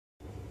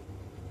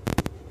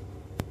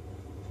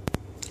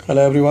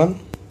Hello everyone,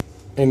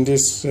 in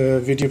this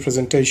video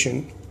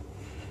presentation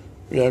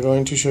we are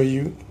going to show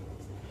you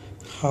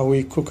how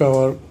we cook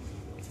our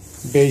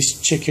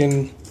base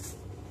chicken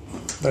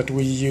that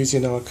we use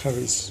in our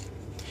curries.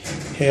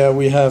 Here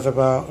we have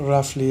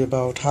roughly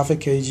about half a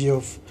kg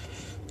of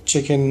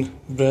chicken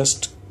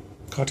breast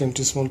cut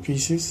into small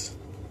pieces.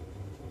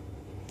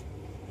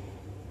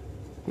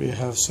 We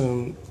have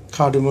some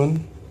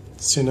cardamom,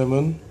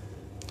 cinnamon,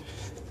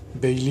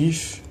 bay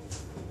leaf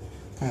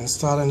and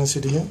star anise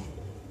here.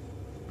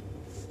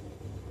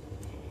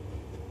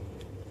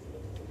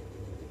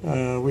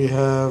 We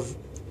have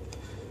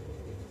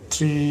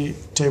 3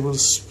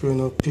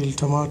 tablespoons of peeled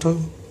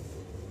tomato,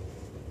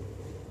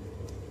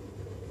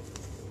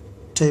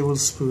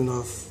 tablespoon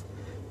of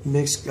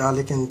mixed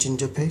garlic and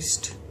ginger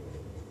paste,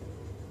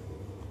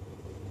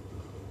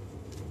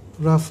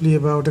 roughly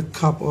about a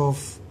cup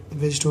of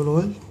vegetable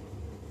oil,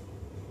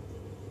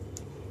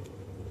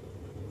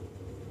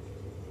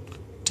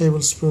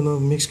 tablespoon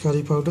of mixed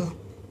curry powder,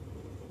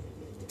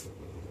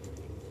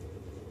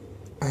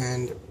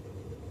 and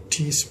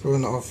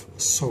teaspoon of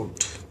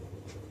salt.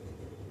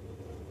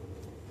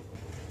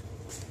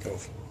 Go.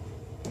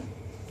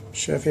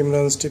 Chef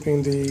Imran's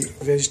dipping the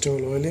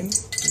vegetable oil in and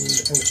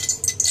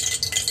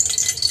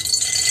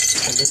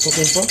the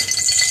cooking pot.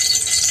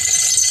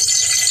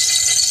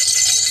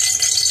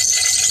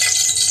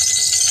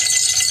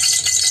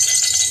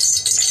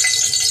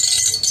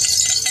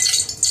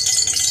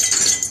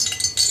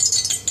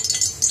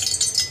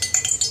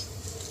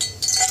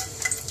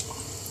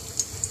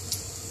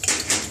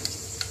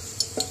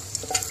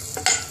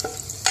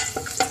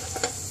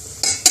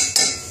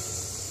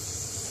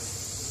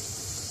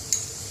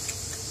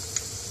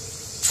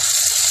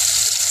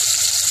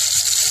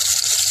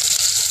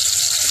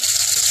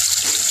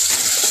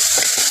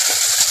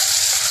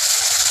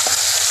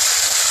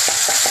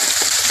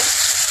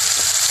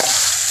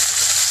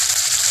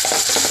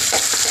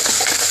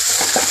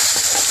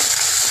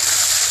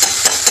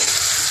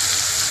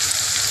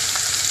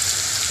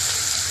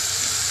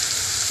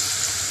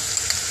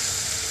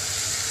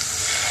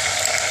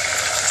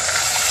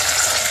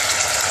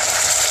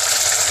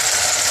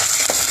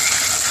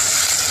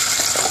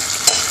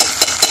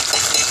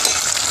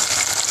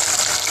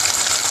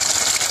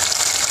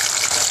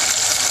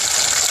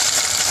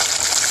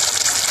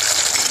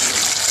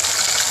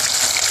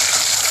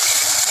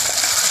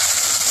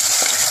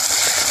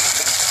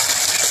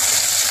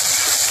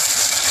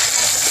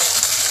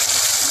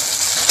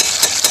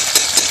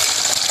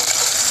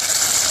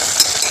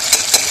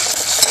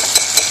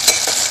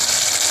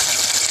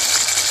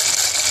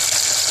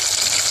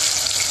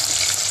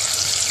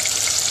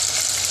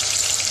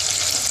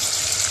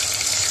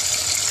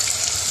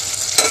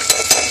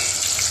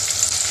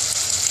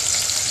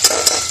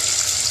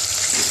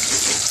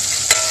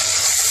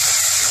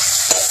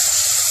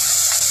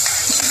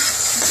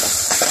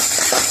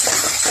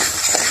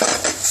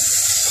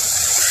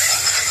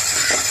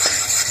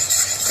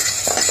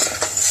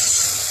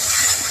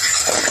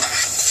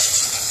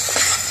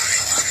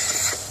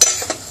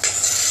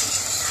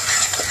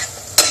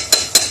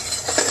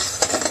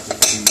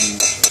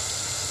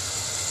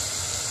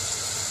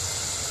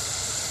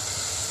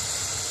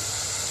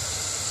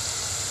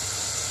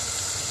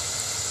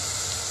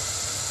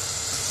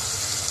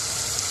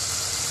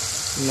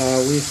 Now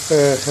we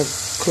have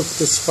cooked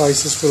the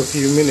spices for a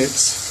few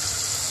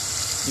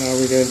minutes. Now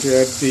we're going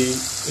to add the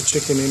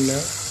chicken in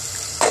now.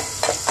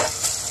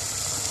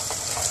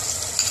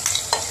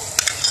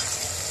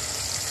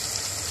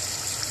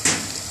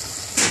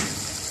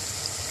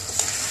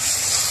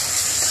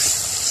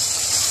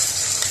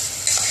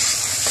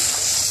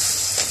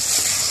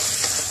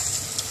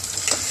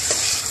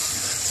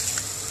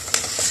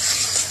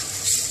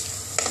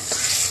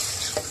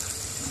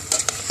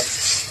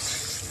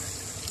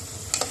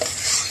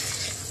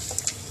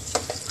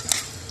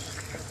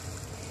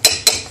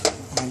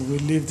 And we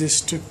leave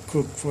this to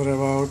cook for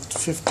about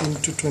 15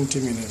 to 20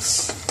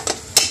 minutes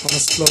on a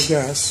slow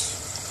gas.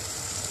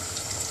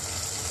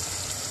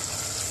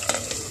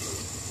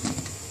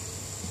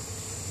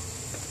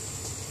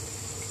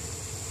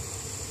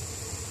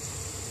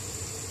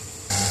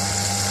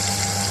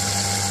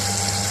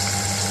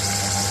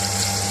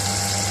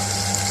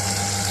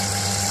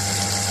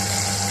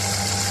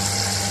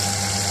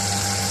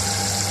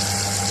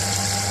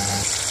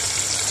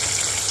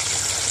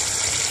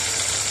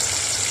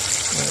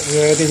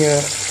 We're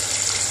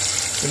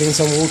adding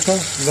some water,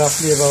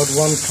 roughly about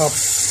 1 cup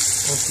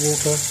of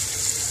water.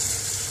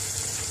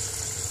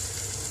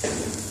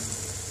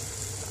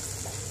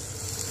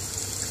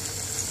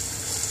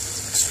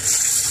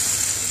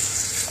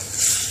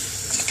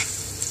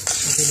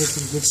 A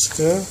little good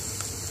stir.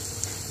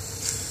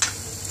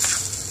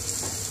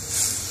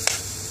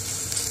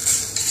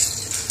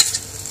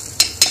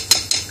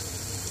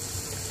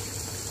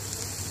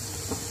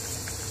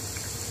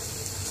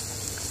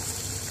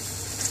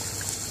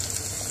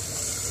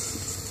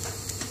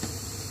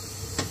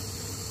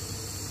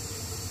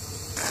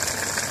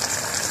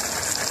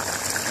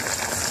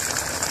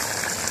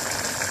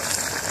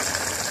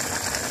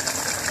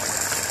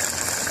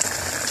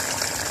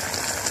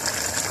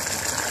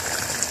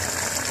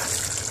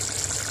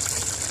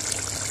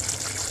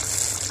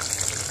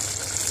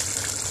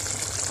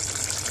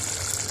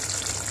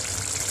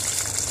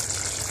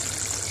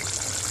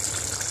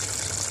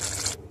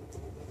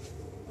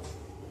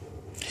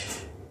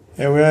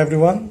 Here we are,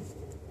 everyone.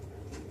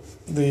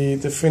 The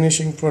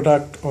finishing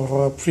product of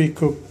our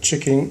pre-cooked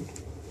chicken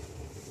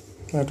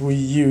that we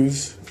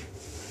use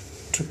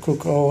to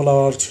cook all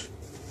our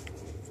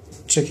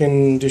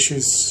chicken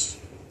dishes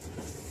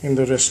in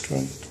the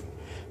restaurant.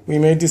 We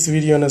made this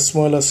video on a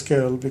smaller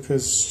scale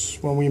because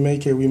when we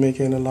make it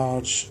in a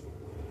large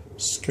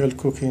scale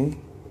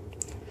cooking.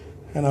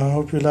 And I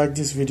hope you like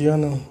this video,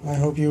 and I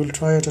hope you will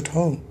try it at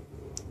home.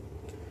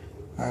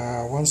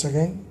 Once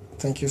again,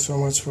 thank you so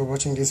much for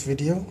watching this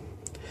video.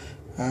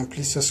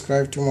 Please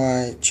subscribe to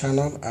my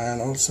channel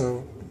and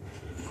also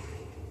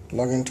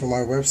log into my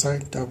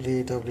website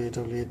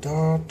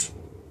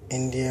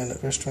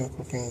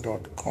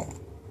www.indianrestaurantcooking.com.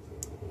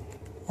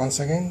 Once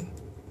again,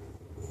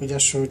 we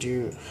just showed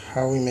you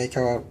how we make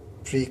our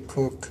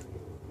pre-cooked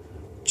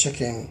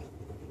chicken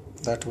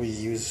that we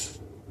use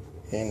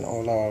in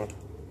all our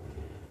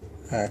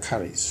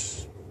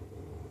curries.